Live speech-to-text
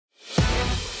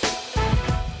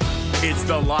It's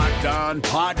the Locked On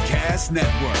Podcast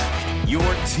Network, your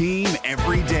team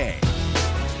every day.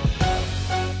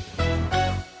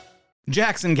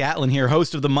 Jackson Gatlin here,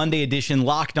 host of the Monday edition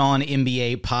Locked On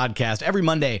NBA podcast. Every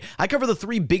Monday, I cover the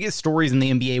three biggest stories in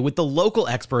the NBA with the local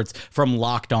experts from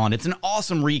Locked On. It's an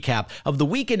awesome recap of the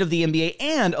weekend of the NBA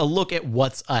and a look at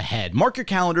what's ahead. Mark your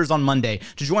calendars on Monday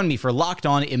to join me for Locked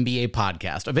On NBA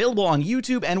podcast, available on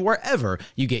YouTube and wherever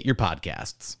you get your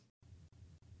podcasts.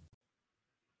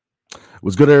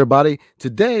 What's good, everybody?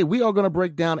 Today, we are going to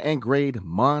break down and grade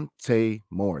Monte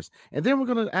Morris. And then we're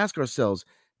going to ask ourselves,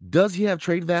 does he have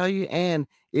trade value, and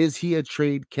is he a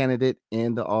trade candidate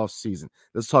in the offseason?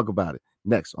 Let's talk about it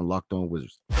next on Locked On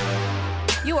Wizards.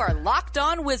 You are Locked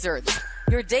On Wizards,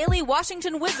 your daily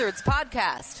Washington Wizards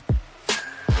podcast.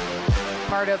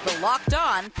 Part of the Locked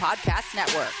On Podcast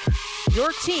Network,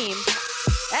 your team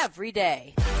every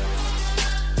day.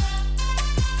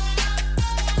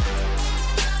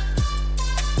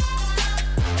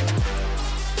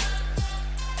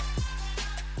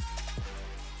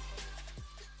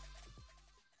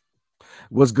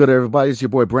 What's good, everybody? It's your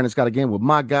boy Brandon Scott again with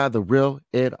my guy, the real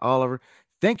Ed Oliver.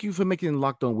 Thank you for making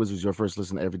Locked On Wizards your first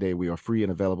listen every day. We are free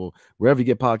and available wherever you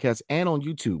get podcasts and on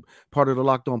YouTube, part of the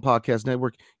Locked On Podcast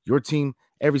Network, your team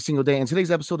every single day. And today's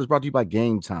episode is brought to you by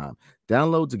Game Time.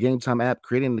 Download the Game Time app,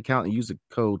 create an account, and use the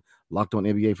code Locked On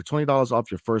NBA for $20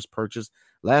 off your first purchase.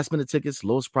 Last minute tickets,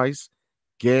 lowest price,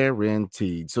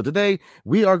 guaranteed. So today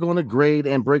we are going to grade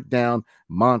and break down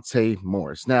Monte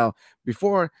Morris. Now,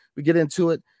 before we get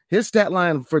into it, his stat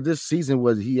line for this season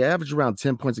was he averaged around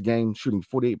 10 points a game, shooting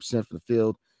 48% from the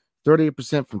field,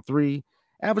 38% from three,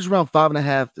 averaged around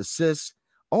 5.5 assists,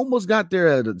 almost got there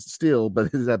at a steal, but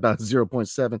it's at about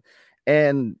 0.7,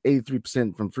 and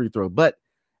 83% from free throw. But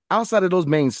outside of those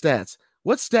main stats,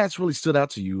 what stats really stood out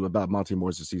to you about Monte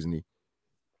Morris this season?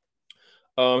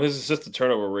 His assist to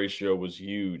turnover ratio was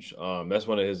huge. That's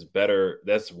one of his better.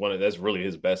 That's really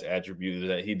his best attribute, is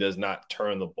that he does not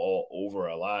turn the ball over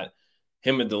a lot.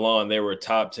 Him and DeLon, they were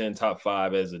top 10, top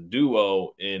 5 as a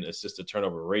duo in assist to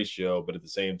turnover ratio, but at the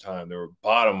same time, they were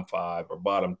bottom 5 or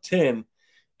bottom 10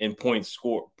 in points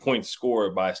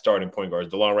scored by starting point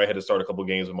guards. DeLon Wright had to start a couple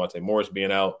games with Monte Morris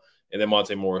being out, and then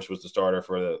Monte Morris was the starter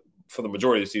for the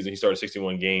majority of the season. He started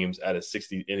 61 games out of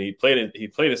 60, and he played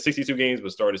in 62 games,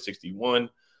 but started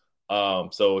 61.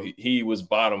 So he was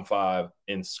bottom 5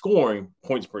 in scoring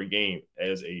points per game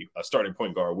as a starting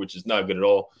point guard, which is not good at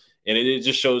all. And it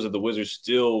just shows that the Wizards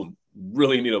still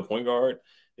really need a point guard.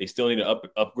 They still need an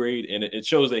upgrade, and it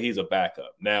shows that he's a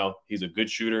backup. Now, he's a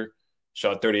good shooter,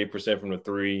 shot 38% from the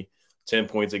three, 10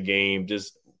 points a game,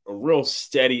 just a real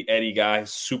steady Eddie guy,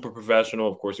 super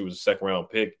professional. Of course, he was a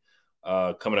second-round pick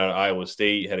coming out of Iowa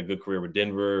State, had a good career with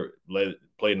Denver,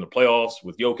 played in the playoffs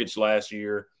with Jokic last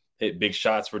year, hit big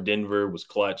shots for Denver, was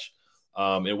clutch.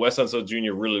 And Wes Unseld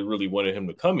Jr. really, really wanted him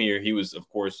to come here. He was, of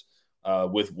course,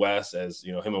 with Wes, as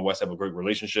you know, him and Wes have a great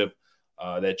relationship.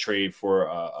 That trade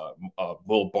for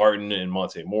Will Barton and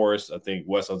Monte Morris, I think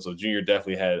Wes Unseld Jr.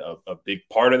 definitely had a big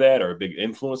part of that, or a big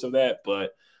influence of that.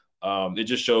 But it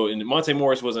just showed, and Monte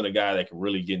Morris wasn't a guy that could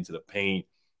really get into the paint,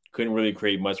 couldn't really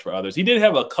create much for others. He did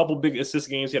have a couple big assist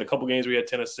games. He had a couple games where he had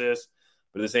 10 assists.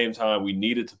 But at the same time, we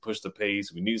needed to push the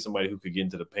pace. We needed somebody who could get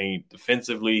into the paint.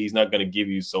 Defensively, he's not going to give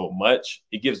you so much.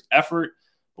 He gives effort.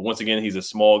 But once again, he's a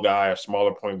small guy, a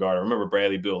smaller point guard. I remember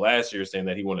Bradley Beal last year saying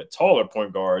that he wanted taller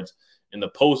point guards. In the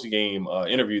post-game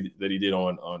interview that he did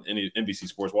on NBC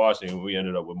Sports Washington, we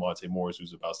ended up with Monte Morris,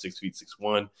 who's about 6 feet,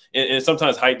 6'1". And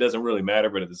sometimes height doesn't really matter,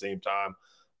 but at the same time,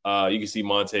 you can see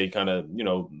Monte kind of,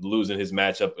 losing his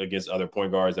matchup against other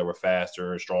point guards that were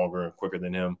faster and stronger and quicker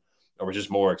than him, or were just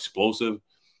more explosive.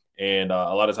 And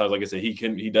a lot of times, like I said,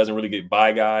 he doesn't really get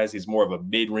by guys. He's more of a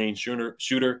mid-range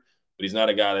shooter. But he's not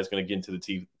a guy that's going to get into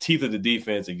the teeth of the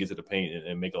defense and get to the paint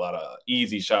and make a lot of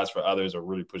easy shots for others, or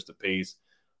really push the pace.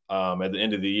 At the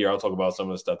end of the year, I'll talk about some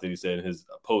of the stuff that he said in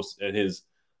his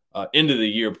end of the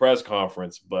year press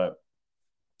conference. But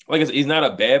like I said, he's not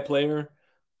a bad player,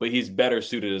 but he's better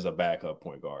suited as a backup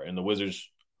point guard. And the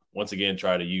Wizards, once again,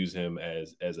 try to use him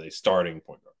as a starting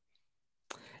point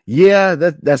guard. Yeah,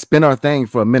 that's been our thing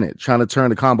for a minute, trying to turn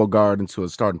the combo guard into a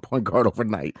starting point guard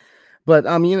overnight. But,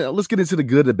 let's get into the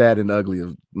good, the bad, and the ugly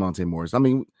of Monte Morris.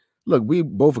 Look, we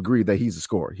both agree that he's a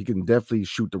scorer. He can definitely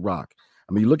shoot the rock.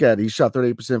 You look at it, he shot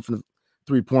 38% from the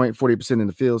three-point, 40% in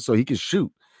the field, so he can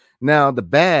shoot. Now, the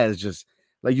bad is just,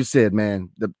 like you said,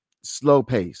 man, the slow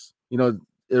pace. It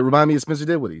reminded me of Spencer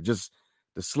Dinwiddie, just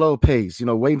the slow pace,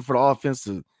 waiting for the offense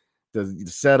to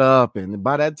set up. And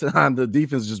by that time, the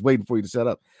defense is just waiting for you to set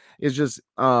up. It's just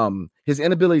his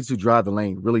inability to drive the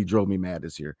lane really drove me mad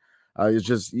this year. It's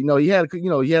just, he had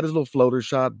his little floater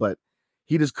shot, but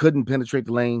he just couldn't penetrate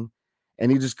the lane,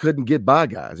 and he just couldn't get by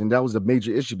guys. And that was a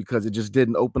major issue because it just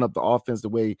didn't open up the offense the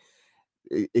way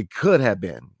it could have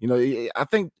been. I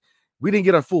think we didn't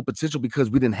get our full potential because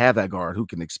we didn't have that guard who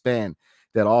can expand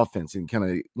that offense and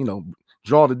kind of,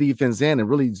 draw the defense in and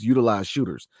really utilize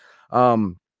shooters.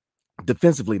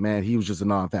 Defensively, man, he was just a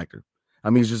non-factor. I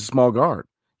mean, he's just a small guard.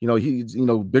 He's,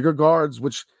 bigger guards,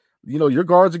 which, your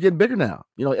guards are getting bigger now.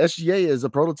 SGA is a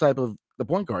prototype of the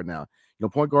point guard now.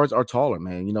 Point guards are taller,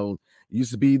 man. It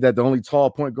used to be that the only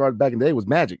tall point guard back in the day was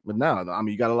Magic. But now, I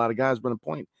mean, you got a lot of guys running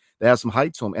point that have some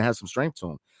height to them and have some strength to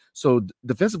them. So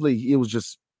defensively, there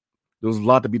was a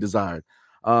lot to be desired.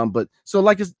 But so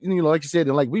like you said,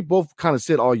 and like we both kind of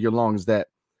said all year long, is that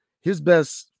his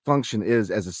best function is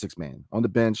as a six man on the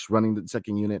bench, running the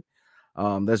second unit.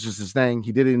 That's just his thing.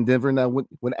 He did it in Denver. Now,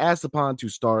 when asked upon to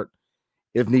start,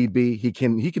 if need be, he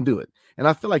can do it. And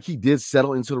I feel like he did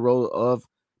settle into the role of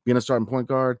being a starting point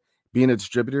guard, being a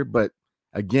distributor. But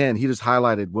again, he just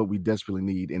highlighted what we desperately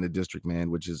need in the district, man,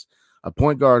 which is a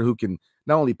point guard who can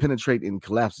not only penetrate and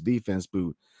collapse the defense, but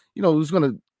who's going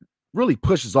to really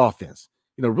push his offense.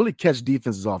 Really catch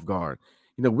defenses off guard.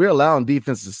 We're allowing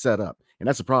defenses to set up, and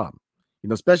that's a problem.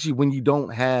 Especially when you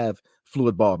don't have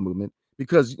fluid ball movement,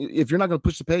 because if you're not going to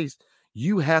push the pace,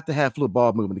 you have to have fluid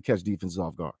ball movement to catch defenses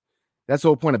off guard. That's the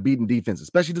whole point of beating defense,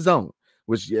 especially the zone,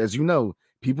 which, as you know,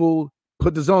 people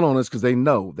put the zone on us because they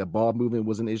know that ball movement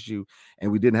was an issue,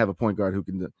 and we didn't have a point guard who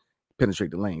can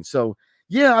penetrate the lane. So,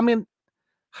 yeah, I mean,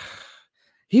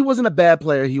 he wasn't a bad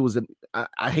player. He was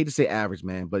I hate to say average,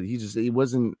 man, but he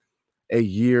wasn't a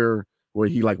year where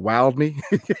he like wowed me.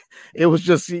 It was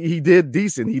just he did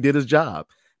decent. He did his job,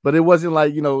 but it wasn't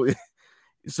like,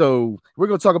 so we're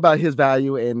going to talk about his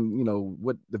value and,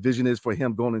 what the vision is for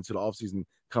him going into the offseason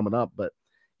coming up. But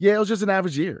yeah, it was just an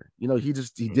average year. He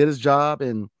did his job,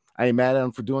 and I ain't mad at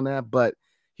him for doing that, but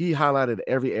he highlighted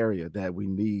every area that we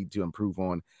need to improve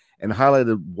on and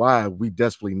highlighted why we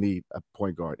desperately need a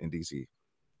point guard in DC.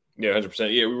 Yeah,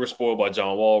 100%. Yeah, we were spoiled by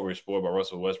John Wall. We were spoiled by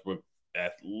Russell Westbrook,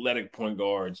 athletic point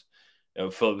guards.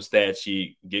 Fill up the stat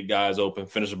sheet, get guys open,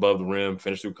 finish above the rim,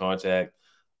 finish through contact,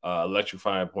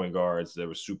 electrifying point guards that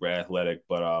were super athletic.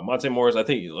 But Monte Morris, I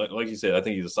think, like you said, I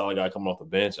think he's a solid guy coming off the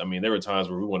bench. I mean, there were times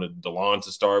where we wanted DeLon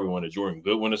to start. We wanted Jordan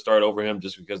Goodwin to start over him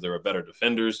just because they were better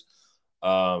defenders.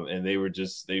 And they were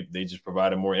just they just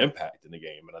provided more impact in the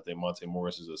game. And I think Monte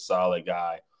Morris is a solid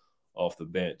guy off the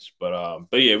bench. But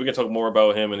yeah, we can talk more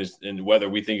about him and whether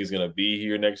we think he's going to be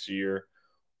here next year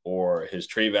or his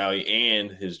trade value and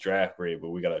his draft grade. But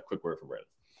we got a quick word from Brandon.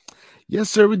 Yes,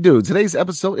 sir, we do. Today's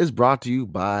episode is brought to you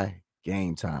by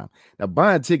Game Time. Now,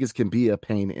 buying tickets can be a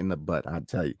pain in the butt, I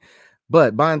tell you.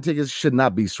 But buying tickets should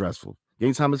not be stressful.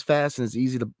 Game Time is fast and it's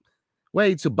easy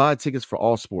way to buy tickets for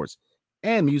all sports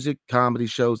and music, comedy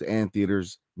shows, and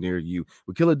theaters near you.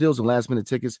 With killer deals and last-minute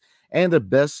tickets and the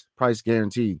best price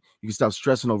guaranteed, you can stop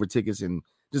stressing over tickets and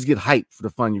just get hyped for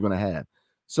the fun you're going to have.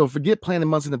 So forget planning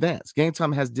months in advance. Game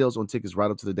Time has deals on tickets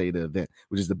right up to the day of the event,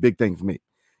 which is the big thing for me.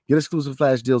 Get exclusive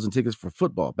flash deals and tickets for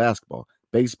football, basketball,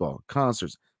 baseball,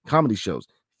 concerts, comedy shows,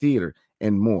 theater,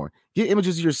 and more. Get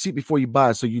images of your seat before you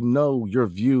buy so you know your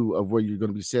view of where you're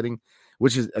going to be sitting,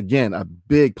 which is, again, a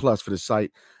big plus for the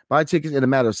site. Buy tickets in a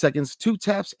matter of seconds, 2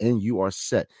 taps, and you are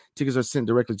set. Tickets are sent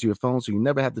directly to your phone, so you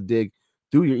never have to dig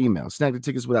through your email. Snag the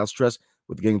tickets without stress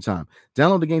with Game Time.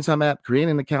 Download the Game Time app, create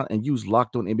an account, and use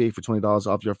Locked On NBA for $20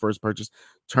 off your first purchase.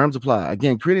 Terms apply.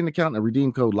 Again, create an account and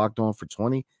redeem code Locked On for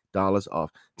 $20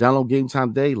 off. Download Game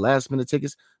Time today. Last-minute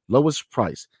tickets, lowest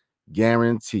price,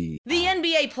 guaranteed. The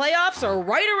NBA playoffs are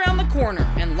right around the corner,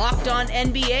 and Locked On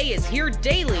NBA is here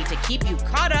daily to keep you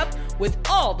caught up with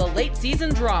all the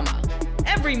late-season drama.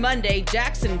 Every Monday,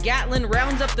 Jackson Gatlin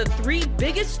rounds up the 3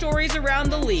 biggest stories around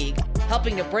the league,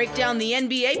 helping to break down the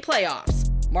NBA playoffs.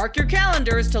 Mark your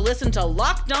calendars to listen to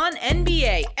Locked On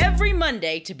NBA every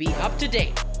Monday to be up to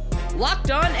date.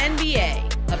 Locked On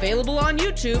NBA, available on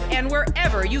YouTube and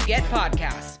wherever you get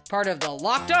podcasts. Part of the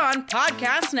Locked On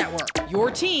Podcast Network,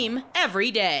 your team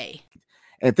every day.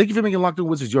 And thank you for making Locked On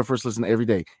Wizards your first listen every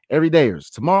day. Everydayers.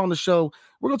 Tomorrow on the show,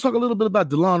 we're going to talk a little bit about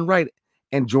DeLon Wright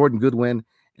and Jordan Goodwin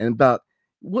and about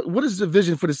what is the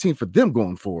vision for this team for them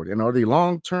going forward? And are they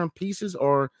long-term pieces,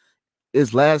 or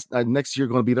is next year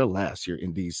going to be their last year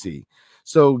in DC?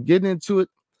 So getting into it,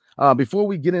 before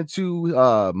we get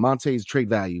into Monte's trade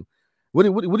value, what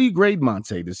do you grade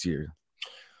Monte this year?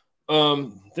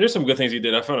 There's some good things he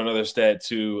did. I found another stat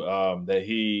too, that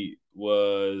he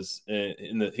was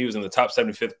in the top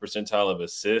 75th percentile of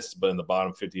assists, but in the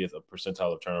bottom 50th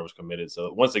percentile of turnovers committed.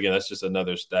 So once again, that's just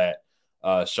another stat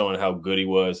showing how good he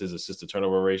was. His assist to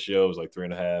turnover ratio was like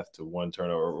 3.5 to 1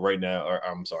 turnover right now. Or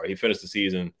I'm sorry, he finished the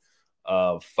season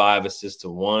 5 assists to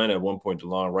 1. At one point,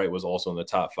 DeLon Wright was also in the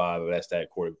top 5 of that stat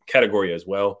category as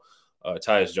well.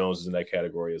 Tyus Jones is in that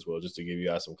category as well, just to give you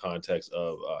guys some context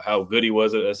of how good he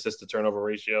was at assist to turnover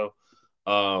ratio.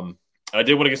 I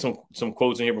did want to get some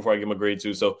quotes in here before I give him a grade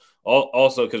too. So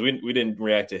also, because we didn't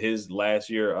react to his last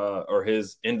year or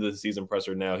his end of the season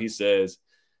presser now, he says,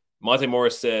 Monte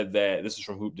Morris said that, this is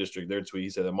from Hoop District, their tweet, he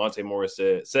said that Monte Morris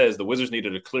says the Wizards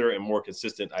needed a clearer and more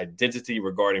consistent identity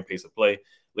regarding pace of play.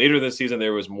 Later this season,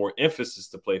 there was more emphasis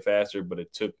to play faster, but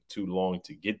it took too long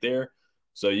to get there.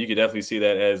 So you could definitely see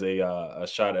that as a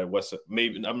shot at Wes.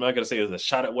 Maybe I'm not going to say it's a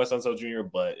shot at Wes Unseld Jr.,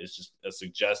 but it's just a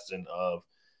suggestion of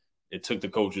it took the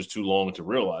coaches too long to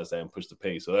realize that and push the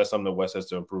pace. So that's something that Wes has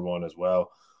to improve on as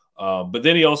well. But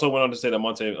then he also went on to say that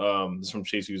Monte, this is from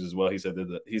Chase Hughes as well. He said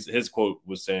that his quote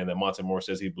was saying that Monte Morris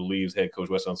says he believes head coach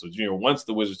Wes Unseld Jr. wants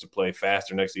the Wizards to play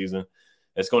faster next season.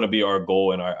 It's going to be our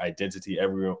goal and our identity.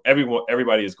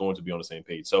 Everybody is going to be on the same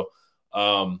page. So,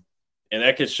 and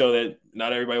that could show that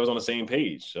not everybody was on the same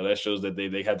page. So that shows that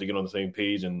they have to get on the same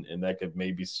page, and that could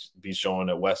maybe be showing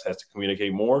that Wes has to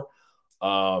communicate more.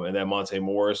 And that Monte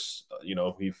Morris,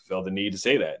 he felt the need to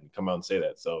say that and come out and say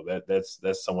that. So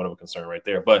that's somewhat of a concern right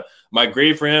there. But my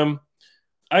grade for him,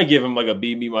 I give him like a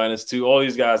B minus 2. All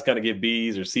these guys kind of get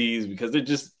B's or C's because they're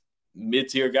just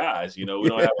mid-tier guys. We don't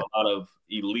have a lot of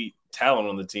elite talent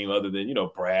on the team other than,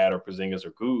 Brad or Porzingis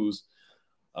or Kuz.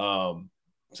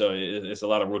 So it's a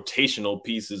lot of rotational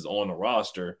pieces on the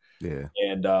roster. Yeah.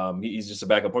 And he's just a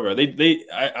backup point guard.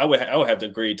 I would have to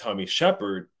grade Tommy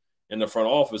Shepard in the front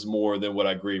office more than what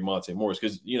I grade Monte Morris,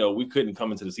 because, we couldn't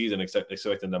come into the season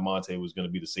expecting that Monte was going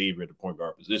to be the savior at the point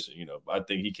guard position. I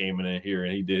think he came in here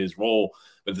and he did his role.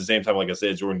 But at the same time, like I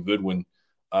said, Jordan Goodwin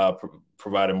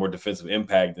provided more defensive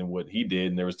impact than what he did.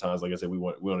 And there was times, like I said, we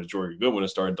wanted Jordan Goodwin to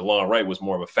start. DeLon Wright was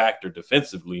more of a factor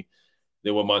defensively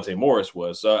than what Monte Morris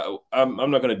was. So I'm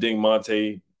not going to ding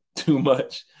Monte too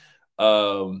much.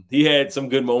 He had some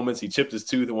good moments. He chipped his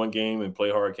tooth in one game and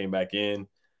played hard, came back in.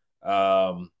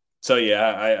 So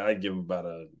yeah, I give him about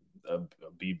a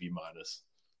B minus.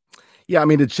 Yeah, I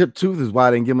mean, the chipped tooth is why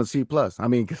I didn't give him a C plus.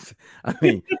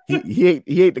 He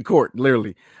ate the court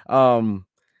literally. The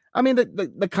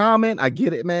comment, I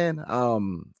get it, man.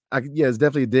 It's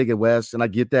definitely a dig at West, and I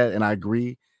get that, and I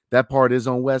agree that part is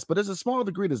on West, but there's a small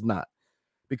degree that's not,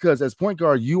 because as point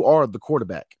guard, you are the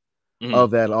quarterback of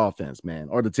that offense, man,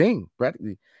 or the team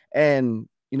practically, and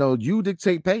you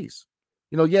dictate pace.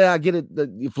 I get it.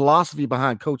 The philosophy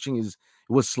behind coaching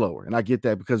was slower, and I get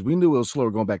that because we knew it was slower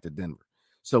going back to Denver,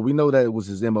 so we know that it was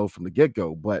his MO from the get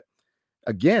go. But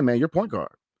again, man, you're point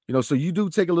guard. So you do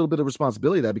take a little bit of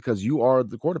responsibility of that because you are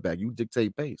the quarterback. You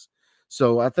dictate pace.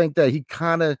 So I think that he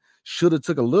kind of should have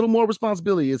took a little more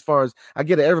responsibility as far as, I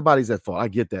get it. Everybody's at fault. I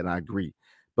get that. And I agree.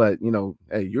 But,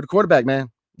 hey, you're the quarterback, man.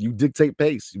 You dictate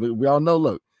pace. We all know,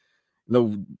 look,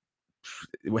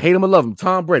 hate him or love him,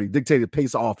 Tom Brady dictated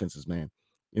pace of offenses, man.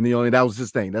 And, that was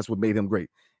his thing. That's what made him great.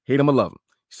 Hate him or love him.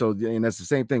 So, and that's the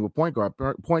same thing with point guard.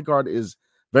 Point guard is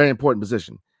a very important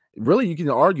position. Really, you can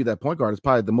argue that point guard is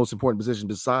probably the most important position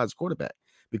besides quarterback,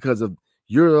 because of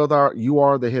you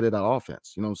are the head of that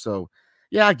offense, So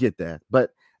yeah, I get that.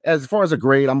 But as far as a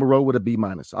grade, I'm gonna roll with a B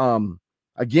minus.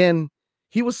 Again,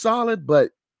 he was solid,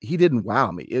 but he didn't wow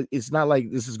me. It's not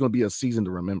like this is gonna be a season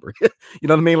to remember. You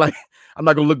know what I mean? Like, I'm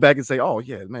not gonna look back and say, oh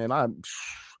yeah, man, I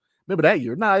remember that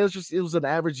year. No, it was an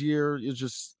average year.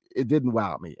 It didn't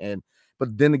wow me.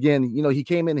 But then again, he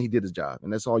came in and he did his job,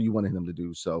 and that's all you wanted him to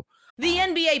do. So the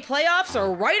NBA playoffs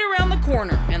are right around the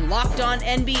corner, and Locked On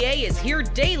NBA is here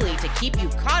daily to keep you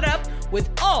caught up with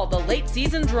all the late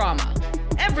season drama.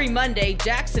 Every Monday,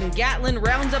 Jackson Gatlin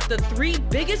rounds up the 3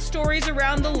 biggest stories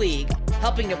around the league,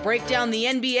 helping to break down the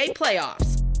NBA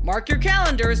playoffs. Mark your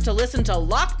calendars to listen to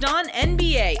Locked On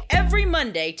NBA every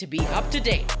Monday to be up to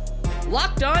date.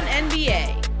 Locked On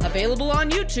NBA, available on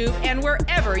YouTube and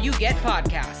wherever you get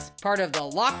podcasts. Part of the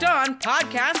Locked On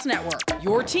Podcast Network,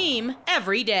 your team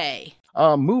every day.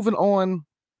 Moving on,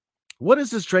 what is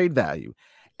his trade value?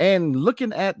 And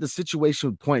looking at the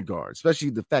situation with point guard, especially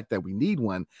the fact that we need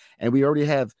one, and we already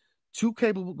have 2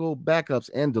 capable backups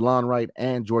in DeLon Wright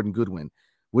and Jordan Goodwin.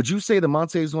 Would you say the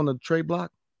Monte is on the trade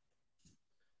block?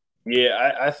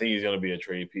 Yeah, I think he's going to be a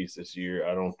trade piece this year.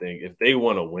 I don't think if they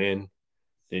want to win,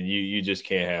 then you just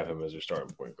can't have him as your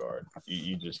starting point guard.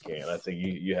 You just can't. I think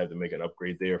you have to make an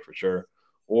upgrade there for sure,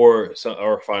 or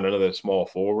find another small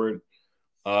forward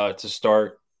to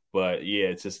start. But yeah,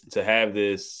 it's just to have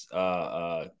this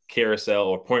carousel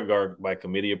or point guard by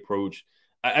committee approach.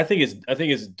 I think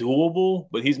it's doable.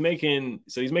 But he's making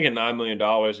 $9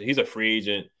 million. He's a free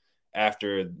agent,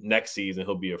 after next season,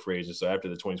 he'll be a free agent. So after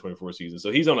the 2024 season.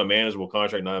 So he's on a manageable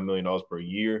contract, $9 million per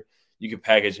year. You can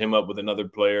package him up with another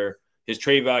player. His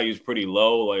trade value is pretty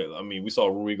low. We saw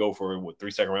Rui go for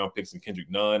 3 second-round picks and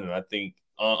Kendrick Nunn. And I think,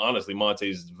 honestly,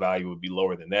 Monte's value would be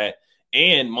lower than that.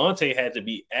 And Monte had to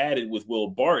be added with Will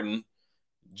Barton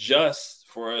just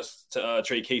for us to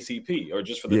trade KCP, or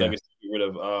just for the Nuggets to get rid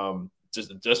of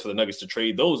just for the Nuggets to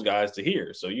trade those guys to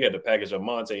here. So you had to package up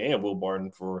Monte and Will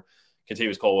Barton for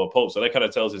Kentavious Caldwell-Pope. So that kind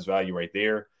of tells his value right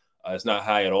there. It's not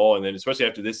high at all. And then especially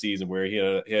after this season where he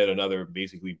had another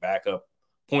basically backup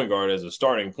point guard as a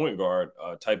starting point guard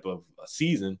type of a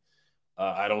season,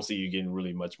 I don't see you getting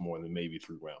really much more than maybe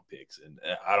 3-round picks. And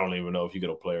I don't even know if you get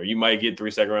a player. You might get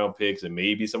 3 second-round picks and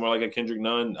maybe somewhere like a Kendrick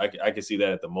Nunn. I can see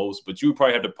that at the most. But you would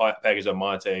probably have to package up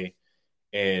Monte.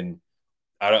 And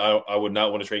I would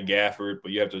not want to trade Gafford,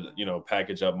 but you have to,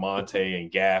 package up Monte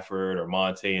and Gafford, or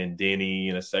Monte and Denny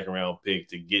in a second-round pick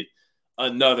to get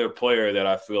another player that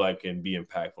I feel like can be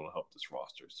impactful and help this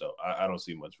roster. So I don't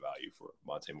see much value for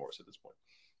Monte Morris at this point.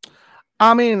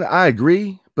 I mean, I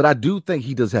agree, but I do think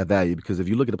he does have value, because if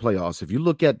you look at the playoffs, if you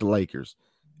look at the Lakers,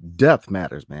 depth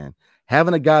matters, man.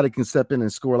 Having a guy that can step in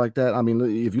and score like that. I mean,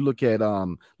 if you look at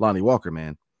Lonnie Walker,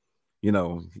 man, he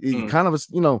kind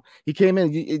of, he came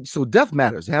in. So depth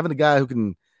matters. Having a guy who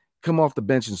can come off the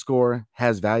bench and score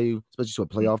has value, especially to a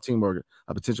playoff team or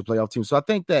a potential playoff team. So I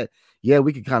think that,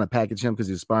 we could kind of package him because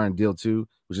he's aspiring deal too,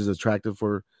 which is attractive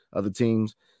for other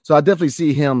teams. So I definitely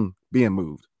see him being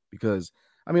moved, because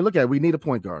look at it. We need a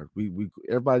point guard. We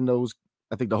everybody knows.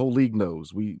 I think the whole league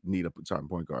knows we need a starting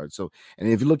point guard. So, and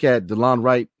if you look at DeLon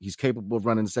Wright, he's capable of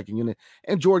running the second unit,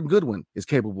 and Jordan Goodwin is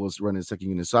capable of running the second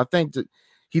unit. So I think that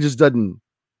he just doesn't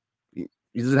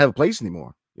have a place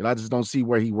anymore. I just don't see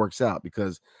where he works out,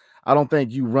 because I don't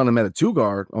think you run him at a 2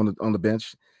 guard on the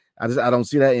bench. I don't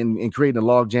see that in creating a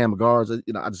log jam of guards.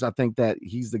 I think that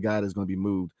he's the guy that's going to be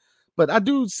moved. But I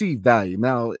do see value.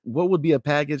 Now, what would be a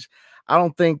package? I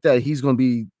don't think that he's going to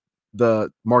be the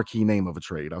marquee name of a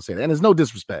trade. I'll say that. And there's no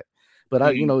disrespect, but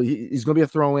he's going to be a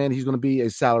throw in. He's going to be a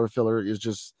salary filler. It's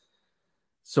just,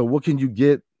 so what can you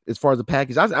get as far as the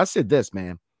package? I said this,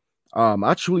 man.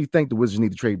 I truly think the Wizards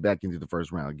need to trade back into the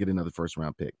first round, get another first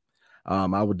round pick.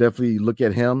 I would definitely look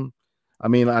at him. I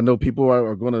know people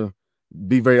are going to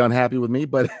be very unhappy with me,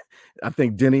 but I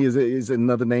think Denny is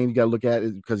another name you got to look at,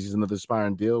 because he's another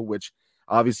aspiring deal, which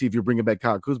obviously if you're bringing back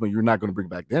Kyle Kuzma, you're not going to bring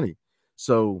back Denny.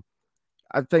 So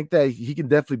I think that he can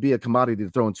definitely be a commodity to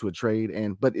throw into a trade.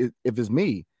 But if it's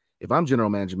me, if I'm general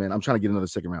manager, man, I'm trying to get another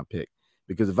second round pick,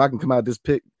 because if I can come out of this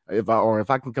pick, if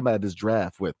I can come out of this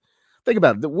draft with, think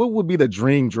about it, what would be the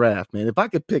dream draft, man? If I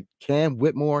could pick Cam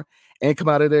Whitmore and come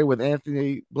out of there with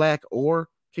Anthony Black or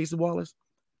Casey Wallace,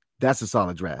 that's a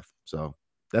solid draft. So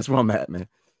that's where I'm at, man.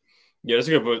 Yeah, that's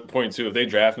a good point too. If they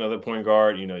draft another point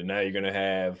guard, now you're going to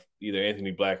have either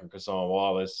Anthony Black or Cason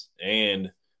Wallace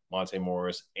and Monte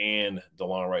Morris and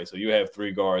DeLon Wright. So you have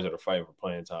 3 guards that are fighting for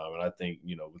playing time. And I think,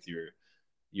 with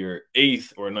your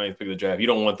 8th or 9th pick of the draft, you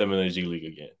don't want them in the G League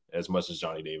again as much as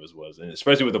Johnny Davis was. And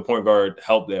especially with the point guard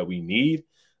help that we need,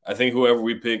 I think whoever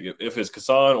we pick, if it's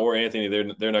Cason or Anthony, they're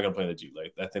not going to play in the G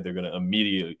League. I think they're going to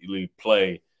immediately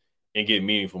play and get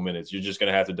meaningful minutes. You're just going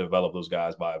to have to develop those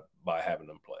guys by having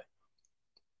them play.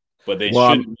 But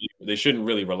they shouldn't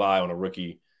really rely on a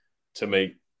rookie to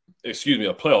make a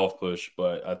playoff push.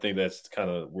 But I think that's kind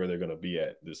of where they're going to be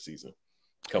at this season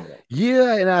coming up.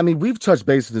 Yeah, and we've touched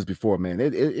base on this before, man.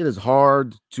 It is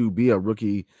hard to be a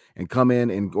rookie and come in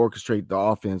and orchestrate the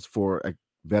offense for a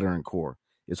veteran core.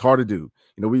 It's hard to do.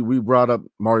 We brought up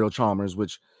Mario Chalmers,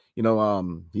 which he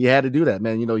had to do that,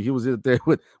 man. He was there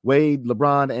with Wade,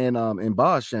 LeBron, and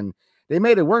Bosh, and they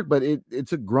made it work, but it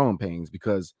took growing pains,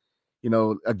 because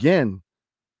again,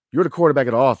 you're the quarterback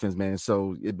of the offense, man.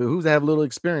 So it behooves to have a little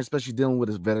experience, especially dealing with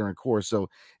this veteran core. So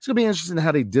it's going to be interesting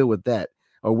how they deal with that,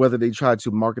 or whether they try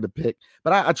to market a pick.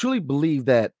 But I truly believe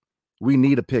that we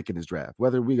need a pick in this draft,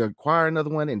 whether we acquire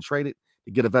another one and trade it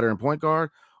to get a veteran point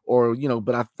guard, or,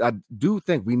 but I do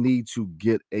think we need to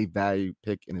get a value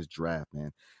pick in this draft,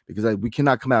 man, because we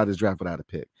cannot come out of this draft without a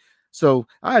pick. So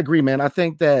I agree, man. I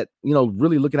think that,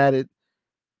 really looking at it,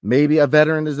 maybe a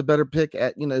veteran is a better pick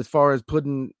at, as far as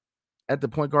putting at the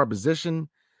point guard position.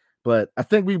 But I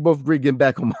think we both agree getting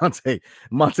back on Monte.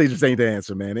 Monte just ain't the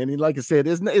answer, man. And like I said,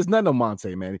 it's nothing on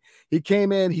Monte, man. He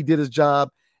came in, he did his job.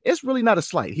 It's really not a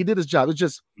slight. He did his job. It's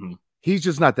just, he's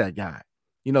just not that guy.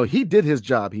 He did his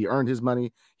job. He earned his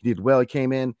money. He did well. He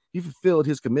came in. He fulfilled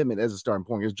his commitment as a starting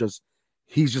point. It's just,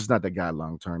 he's just not that guy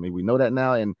long term. And we know that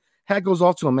now. And hat goes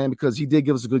off to him, man, because he did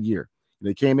give us a good year.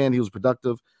 He came in. He was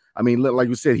productive. I mean, like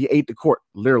you said, he ate the court,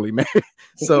 literally, man.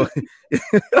 So,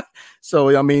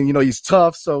 so I mean, he's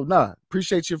tough. So,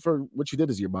 appreciate you for what you did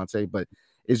this year, Monte. But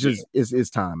it's just it's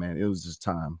time, man. It was just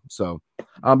time. So,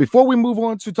 before we move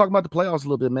on to talk about the playoffs a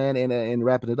little bit, man, and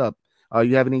wrapping it up,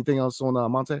 you have anything else on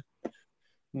Monte?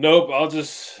 Nope. I'll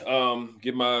just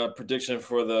give my prediction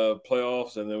for the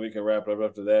playoffs, and then we can wrap it up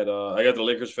after that. I got the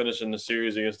Lakers finishing the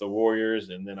series against the Warriors,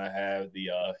 and then I have the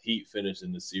Heat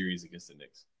finishing the series against the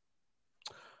Knicks.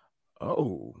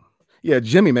 Oh, yeah,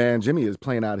 Jimmy, man. Jimmy is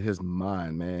playing out of his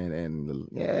mind, man. And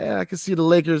yeah, I can see the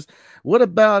Lakers. What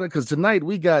about it? Because tonight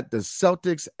we got the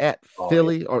Celtics at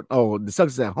Philly, the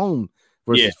Celtics at home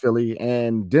versus Philly,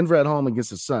 and Denver at home against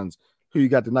the Suns. Who you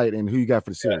got tonight, and who you got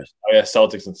for the series?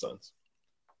 Celtics and Suns.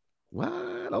 What?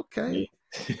 Okay.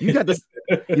 Yeah. You got this.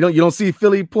 You don't see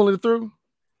Philly pulling it through?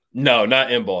 No,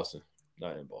 not in Boston.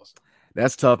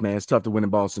 That's tough, man. It's tough to win in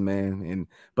Boston, man.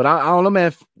 But I don't know,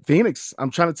 man. Phoenix, I'm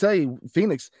trying to tell you,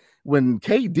 Phoenix, when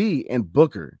KD and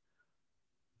Booker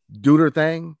do their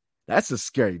thing, that's a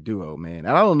scary duo, man. And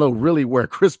I don't know really where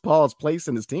Chris Paul's place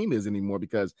in his team is anymore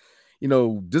because,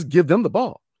 just give them the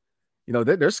ball.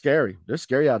 They're scary. They're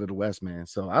scary out of the West, man.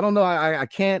 So I don't know. I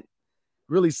can't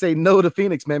really say no to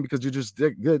Phoenix, man, because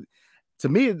they're good. To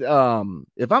me, if I'm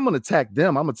going to attack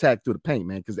them, I'm going to attack through the paint,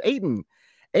 man, because Ayton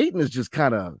is just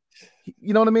kind of,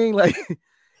 you know what I mean? Like,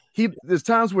 there's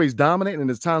times where he's dominating, and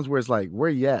there's times where it's like, where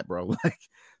you at, bro? Like,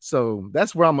 so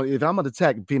that's where if I'm going to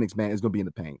attack Phoenix, man, it's going to be in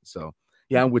the paint. So,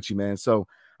 yeah, I'm with you, man. So,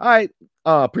 all right.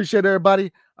 Appreciate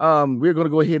everybody. We're going to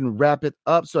go ahead and wrap it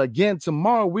up. So, again,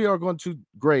 tomorrow we are going to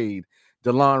grade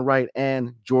DeLon Wright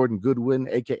and Jordan Goodwin,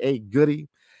 a.k.a. Goody.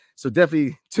 So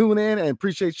definitely tune in and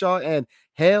appreciate y'all. And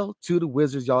hail to the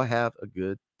Wizards. Y'all have a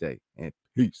good day and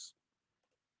peace.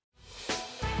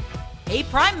 Hey,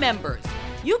 Prime members,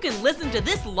 you can listen to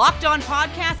this Locked On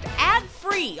podcast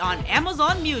ad-free on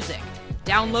Amazon Music.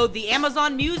 Download the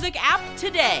Amazon Music app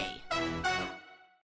today.